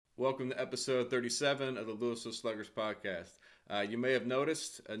Welcome to episode 37 of the Louisville Sluggers podcast. You may have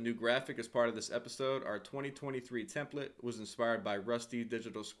noticed a new graphic as part of this episode. Our 2023 template was inspired by rusty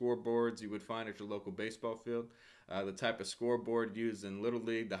digital scoreboards you would find at your local baseball field. The type of scoreboard used in Little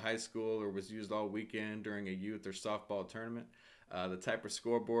League, the high school, or was used all weekend during a youth or softball tournament. The type of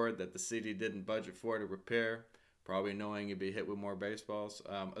scoreboard that the city didn't budget for to repair, probably knowing you'd be hit with more baseballs.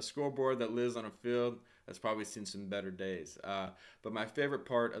 A scoreboard that lives on a field that's probably seen some better days. But my favorite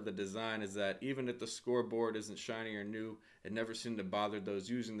part of the design is that even if the scoreboard isn't shiny or new, it never seemed to bother those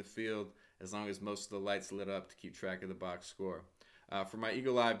using the field as long as most of the lights lit up to keep track of the box score. For my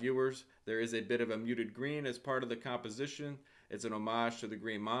Eagle Eye viewers, there is a bit of a muted green as part of the composition. It's an homage to the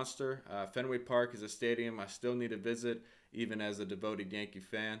Green Monster. Fenway Park is a stadium I still need to visit, even as a devoted Yankee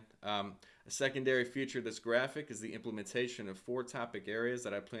fan. A secondary feature of this graphic is the implementation of 4 topic areas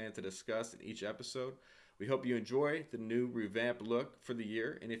that I plan to discuss in each episode. We hope you enjoy the new revamped look for the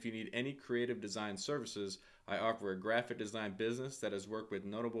year, and if you need any creative design services, I offer a graphic design business that has worked with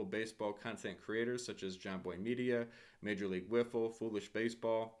notable baseball content creators such as John Boy Media, Major League Wiffle, Foolish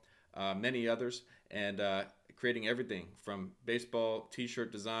Baseball, many others, and creating everything from baseball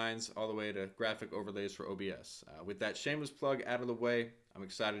t-shirt designs all the way to graphic overlays for OBS. With that shameless plug out of the way, I'm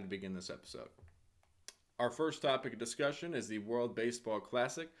excited to begin this episode. Our first topic of discussion is the World Baseball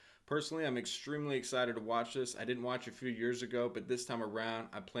Classic. Personally, I'm extremely excited to watch this. I didn't watch a few years ago, but this time around,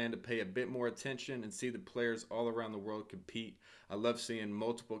 I plan to pay a bit more attention and see the players all around the world compete. I love seeing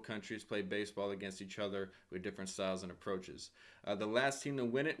multiple countries play baseball against each other with different styles and approaches. The last team to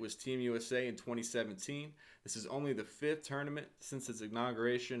win it was Team USA in 2017. This is only the 5th tournament since its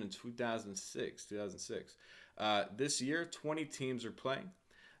inauguration in 2006. This year, 20 teams are playing.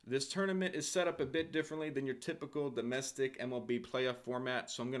 This tournament is set up a bit differently than your typical domestic MLB playoff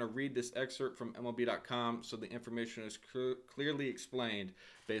format, so I'm going to read this excerpt from MLB.com so the information is clearly explained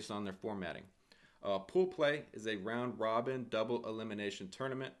based on their formatting. Pool play is a round-robin double elimination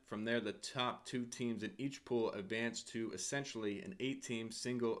tournament. From there, the top 2 teams in each pool advance to essentially an 8-team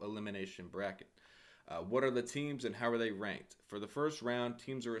single elimination bracket. What are the teams and how are they ranked? For the first round,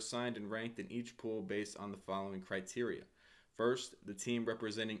 teams are assigned and ranked in each pool based on the following criteria. First, the team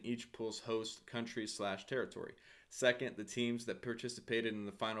representing each pool's host country/territory. Second, the teams that participated in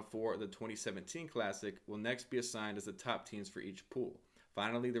the Final Four of the 2017 Classic will next be assigned as the top teams for each pool.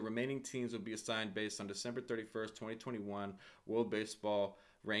 Finally, the remaining teams will be assigned based on December 31st, 2021 World Baseball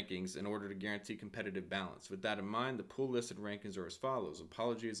rankings in order to guarantee competitive balance. With that in mind, the pool listed rankings are as follows.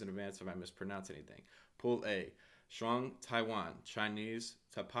 Apologies in advance if I mispronounce anything. Pool A, Shuang, Taiwan, Chinese,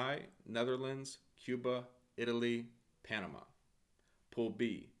 Taipei, Netherlands, Cuba, Italy, Panama. Pool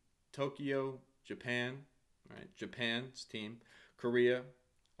B, Tokyo, Japan, right, Japan's team, Korea,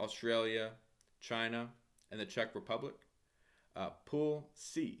 Australia, China, and the Czech Republic. Pool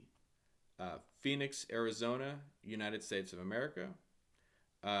C, Phoenix, Arizona, United States of America.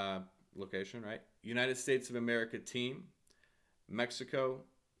 Location, right? United States of America team, Mexico,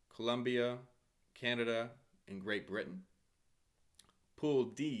 Colombia, Canada, and Great Britain. Pool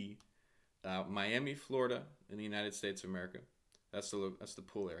D, Miami, Florida, in the United States of America. That's the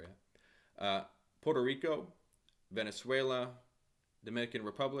pool area. Puerto Rico, Venezuela, Dominican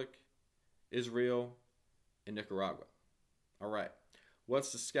Republic, Israel, and Nicaragua. All right.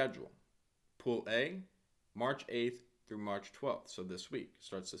 What's the schedule? Pool A, March 8th through March 12th. So this week.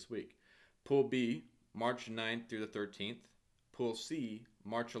 Starts this week. Pool B, March 9th through the 13th. Pool C,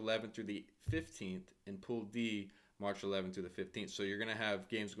 March 11th through the 15th. And Pool D, March 11th through the 15th. So you're going to have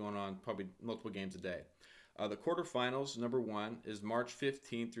games going on, probably multiple games a day. The quarterfinals, number 1, is March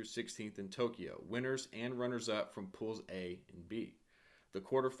 15th through 16th in Tokyo. Winners and runners-up from Pools A and B. The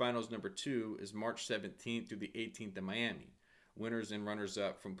quarterfinals, number 2, is March 17th through the 18th in Miami. Winners and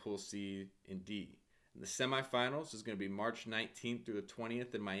runners-up from Pool C and D. And the semifinals is going to be March 19th through the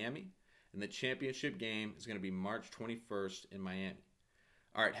 20th in Miami. And the championship game is going to be March 21st in Miami.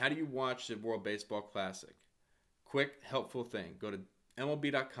 All right, how do you watch the World Baseball Classic? Quick, helpful thing. Go to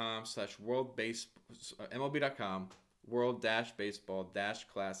MLB.com/World MLB.com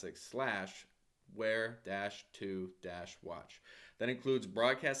World-Baseball-Classic/where-to-watch. That includes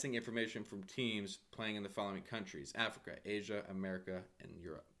broadcasting information from teams playing in the following countries: Africa, Asia, America, and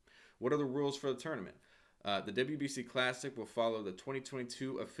Europe. What are the rules for the tournament? The WBC Classic will follow the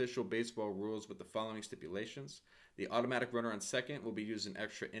 2022 official baseball rules with the following stipulations. The automatic runner on second will be used in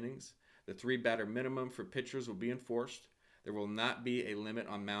extra innings. The 3-batter minimum for pitchers will be enforced. There will not be a limit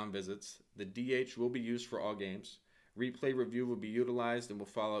on mound visits. The DH will be used for all games. Replay review will be utilized and will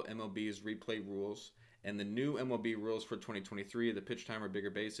follow MLB's replay rules. And the new MLB rules for 2023, the pitch timer, bigger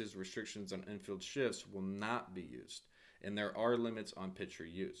bases, restrictions on infield shifts will not be used. and there are limits on pitcher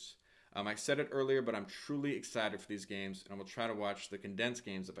use. I said it earlier, but I'm truly excited for these games, and I will try to watch the condensed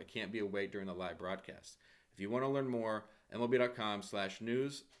games if I can't be awake during the live broadcast. If you want to learn more,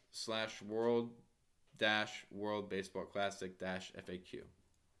 MLB.com/news/world Baseball Classic FAQ.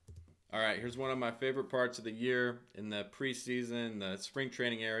 All right, here's one of my favorite parts of the year in the preseason, the spring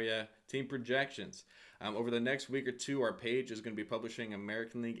training area, team projections. Over the next week or two, our page is going to be publishing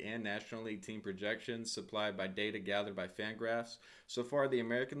American League and National League team projections supplied by data gathered by Fangraphs. So far, the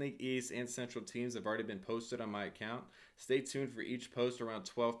American League East and Central teams have already been posted on my account. Stay tuned for each post around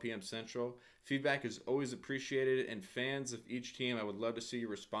 12 p.m. Central. Feedback is always appreciated, and fans of each team, I would love to see your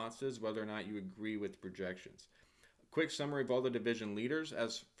responses, whether or not you agree with the projections. Quick summary of all the division leaders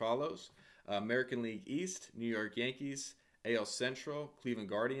as follows. American League East, New York Yankees. AL Central, Cleveland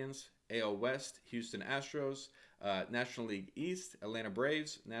Guardians. AL West, Houston Astros. National League East, Atlanta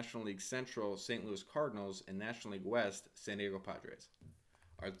Braves. National League Central, St. Louis Cardinals. And National League West, San Diego Padres.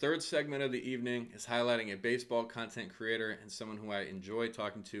 Our third segment of the evening is highlighting a baseball content creator and someone who I enjoy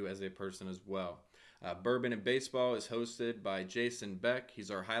talking to as a person as well. Bourbon and Baseball is hosted by Jason Beck.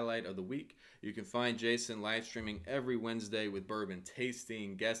 He's our highlight of the week. You can find Jason live streaming every Wednesday with bourbon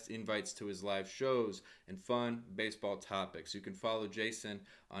tasting, guest invites to his live shows, and fun baseball topics. You can follow Jason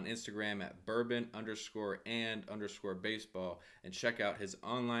on Instagram at bourbon_and_baseball and check out his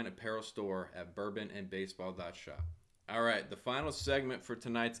online apparel store at bourbonandbaseball.shop. All right, the final segment for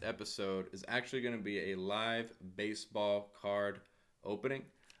tonight's episode is actually going to be a live baseball card opening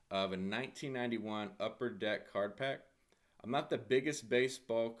of a 1991 Upper Deck card pack. I'm not the biggest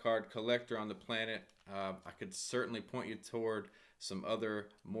baseball card collector on the planet. I could certainly point you toward some other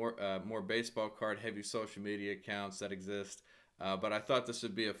more baseball card heavy social media accounts that exist. But I thought this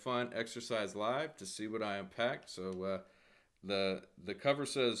would be a fun exercise live to see what I unpacked. So the cover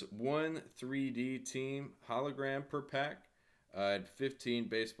says 1 3D team hologram per pack and 15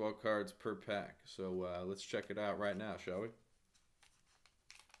 baseball cards per pack. So let's check it out right now, shall we?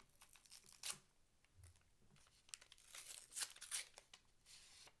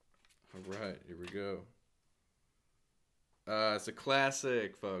 All right, here we go. It's a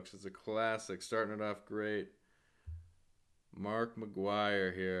classic, folks. It's a classic. Starting it off great. Mark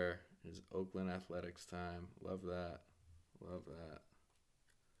McGwire here. His Oakland Athletics time. Love that. Love that.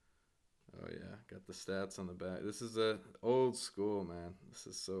 Oh, yeah. Got the stats on the back. This is a old school, man. This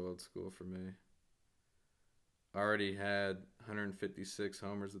is so old school for me. Already had 156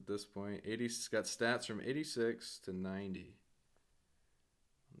 homers at this point. Got stats from 86 to 90.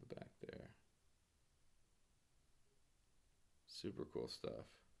 Back there. Super cool stuff.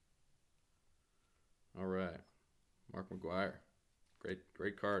 All right. Mark McGwire.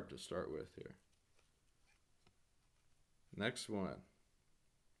 Great card to start with here. Next one.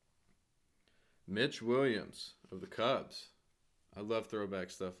 Mitch Williams of the Cubs. I love throwback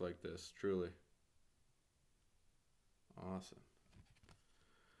stuff like this, truly. Awesome.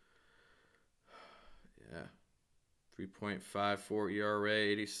 Yeah. 3.54 ERA,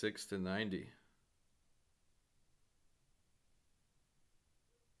 86 to 90.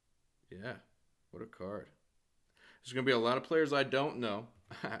 Yeah, what a card. There's going to be a lot of players I don't know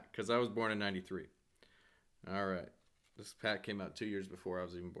because I was born in 93. All right. This pack came out 2 years before I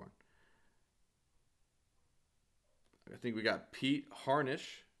was even born. I think we got Pete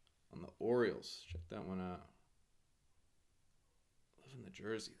Harnisch on the Orioles. Check that one out. Loving the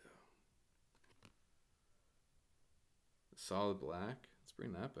jersey, though. Solid black. Let's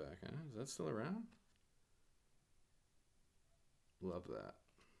bring that back, huh? Is that still around? Love that.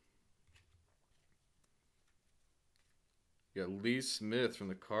 You got Lee Smith from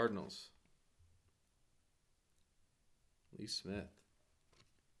the Cardinals. Lee Smith.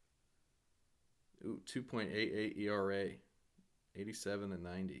 Ooh, 2.88 ERA. 87 to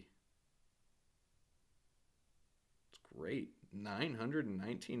 90. It's great.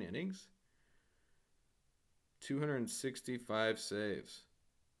 919 innings. 265 saves.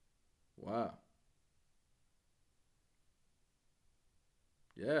 Wow.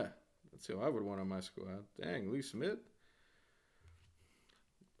 Yeah, that's who I would want on my squad. Dang, Lee Smith.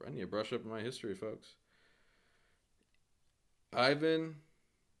 I need to brush up on my history, folks. Ivan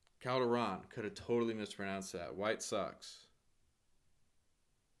Calderon. Could have totally mispronounced that. White Sox.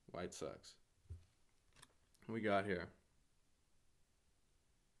 White Sox. What we got here?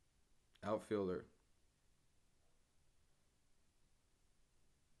 Outfielder.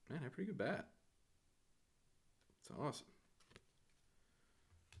 Man, I have a pretty good bat. It's awesome.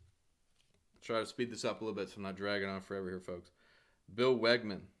 Try to speed this up a little bit so I'm not dragging on forever here, folks. Bill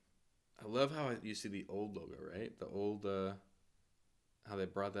Wegman. I love how you see the old logo, right? The old, how they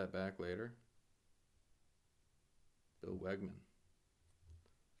brought that back later. Bill Wegman.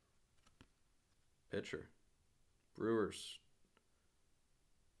 Pitcher. Brewers.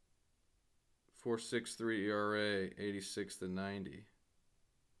 4.63 ERA, 86 to 90.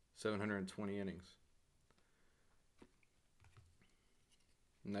 720 innings.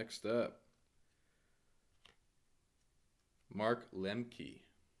 Next up, Mark Lemke,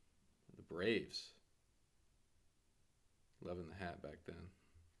 the Braves. Loving the hat back then.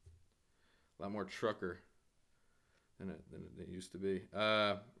 A lot more trucker than it used to be,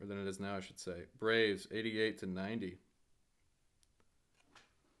 or than it is now, I should say. Braves, 88 to 90.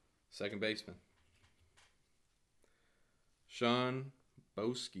 Second baseman. Sean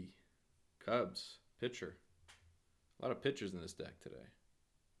Boesky, Cubs, pitcher. A lot of pitchers in this deck today.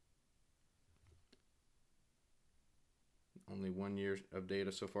 Only 1 year of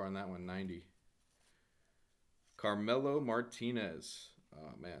data so far on that one, 90. Carmelo Martinez.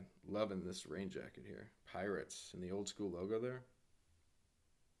 Oh, man. Loving this rain jacket here. Pirates and the old school logo there.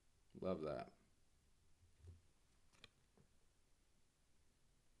 Love that.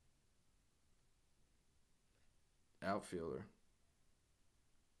 Outfielder.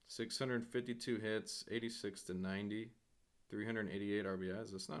 652 hits, 86 to 90, 388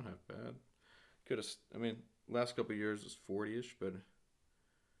 RBIs. That's not half bad. Could have, I mean, last couple of years was 40-ish, but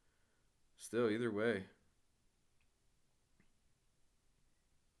still, either way.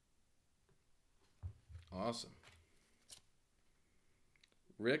 Awesome.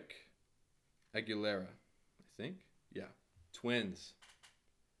 Rick Aguilera, I think. Yeah. Twins.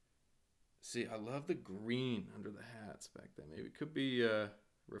 See, I love the green under the hats back then. Maybe it could be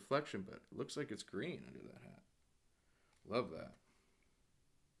reflection, but it looks like it's green under that hat. Love that.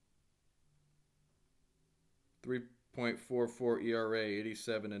 3.44 ERA,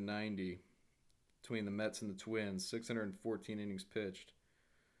 87 and 90 between the Mets and the Twins. 614 innings pitched,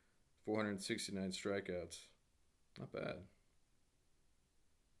 469 strikeouts. Not bad.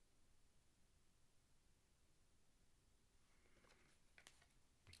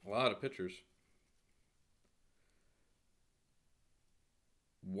 A lot of pitchers.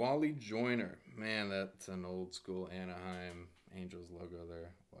 Wally Joyner. Man, that's an old school Anaheim Angels logo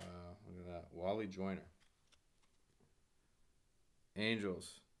there. Wow, look at that. Wally Joyner.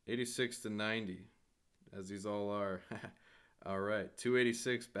 Angels, 86 to 90, as these all are. All right,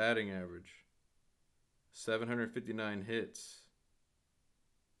 286 batting average. 759 hits.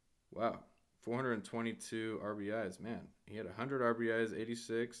 Wow. 422 RBIs. Man, he had 100 RBIs,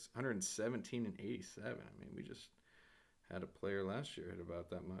 86, 117, and 87. I mean, we just had a player last year hit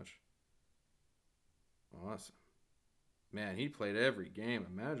about that much. Awesome. Man, he played every game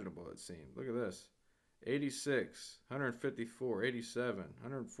imaginable, it seemed. Look at this. 86, 154, 87,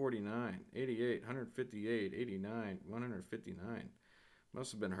 149, 88, 158, 89, 159.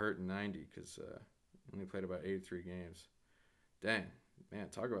 Must have been hurt in 90 because only played about 83 games. Dang. Man,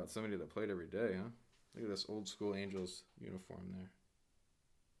 talk about somebody that played every day, huh? Look at this old school Angels uniform there.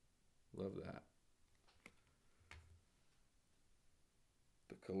 Love that.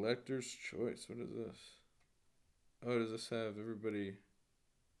 The Collector's Choice. What is this? Oh, does this have everybody?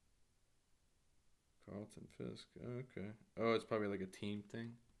 Carlton Fisk. Okay. Oh, it's probably like a team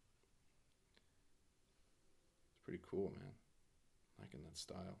thing. It's pretty cool, man. Liking that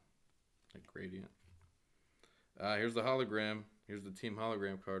style. Like gradient. Here's the hologram. Here's the team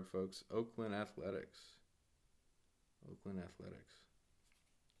hologram card, folks. Oakland Athletics. Oakland Athletics.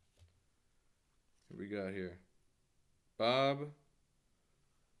 What we got here? Bob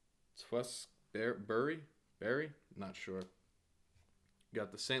Twesbury? Barry? Not sure.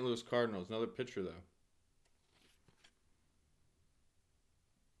 Got the St. Louis Cardinals. Another pitcher, though.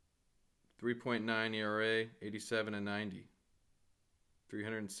 3.9 ERA, 87 and 90.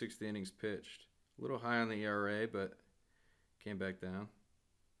 360 innings pitched. A little high on the ERA, but came back down.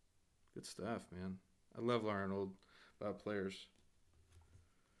 Good stuff, man. I love learning old about players.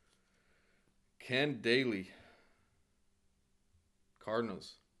 Ken Daly.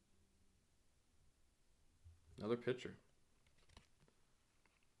 Cardinals. Another pitcher.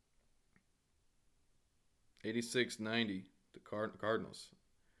 86-90. The Cardinals.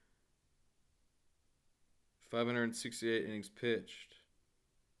 568 innings pitched.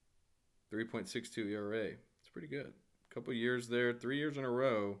 3.62 ERA. It's pretty good. A couple years there, 3 years in a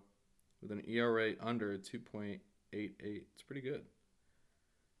row with an ERA under 2.88. It's pretty good.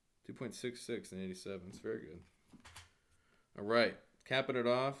 2.66 in 87. It's very good. All right. Capping it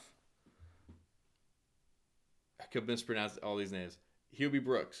off. I could mispronounce all these names. Hubie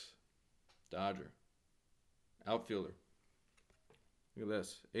Brooks. Dodger. Outfielder. Look at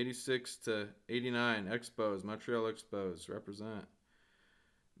this. 86 to 89. Expos. Montreal Expos. Represent.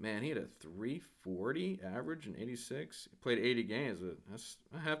 Man, he had a 340 average in 86. He played 80 games, but that's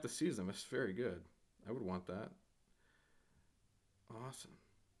half the season. That's very good. I would want that. Awesome.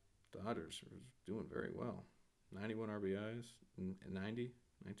 Dodgers are doing very well. 91 RBIs in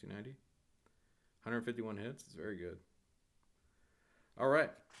 1990. 151 hits. It's very good. All right.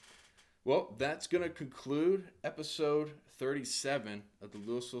 Well, that's going to conclude episode 37 of the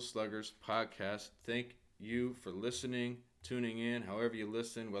Louisville Sluggers podcast. Thank you for listening, tuning in, however you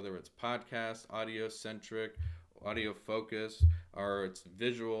listen, whether it's podcast, audio-centric, audio focused, or it's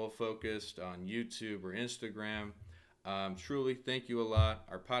visual focused on YouTube or Instagram. Truly, thank you a lot.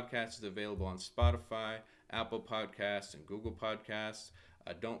 Our podcast is available on Spotify, Apple Podcasts, and Google Podcasts.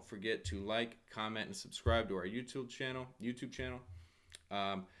 Don't forget to like, comment, and subscribe to our YouTube channel.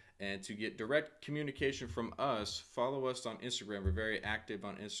 And to get direct communication from us, follow us on Instagram. We're very active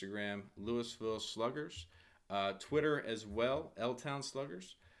on Instagram, Louisville Sluggers. Twitter as well, L-Town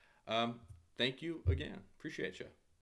Sluggers. Thank you again. Appreciate you.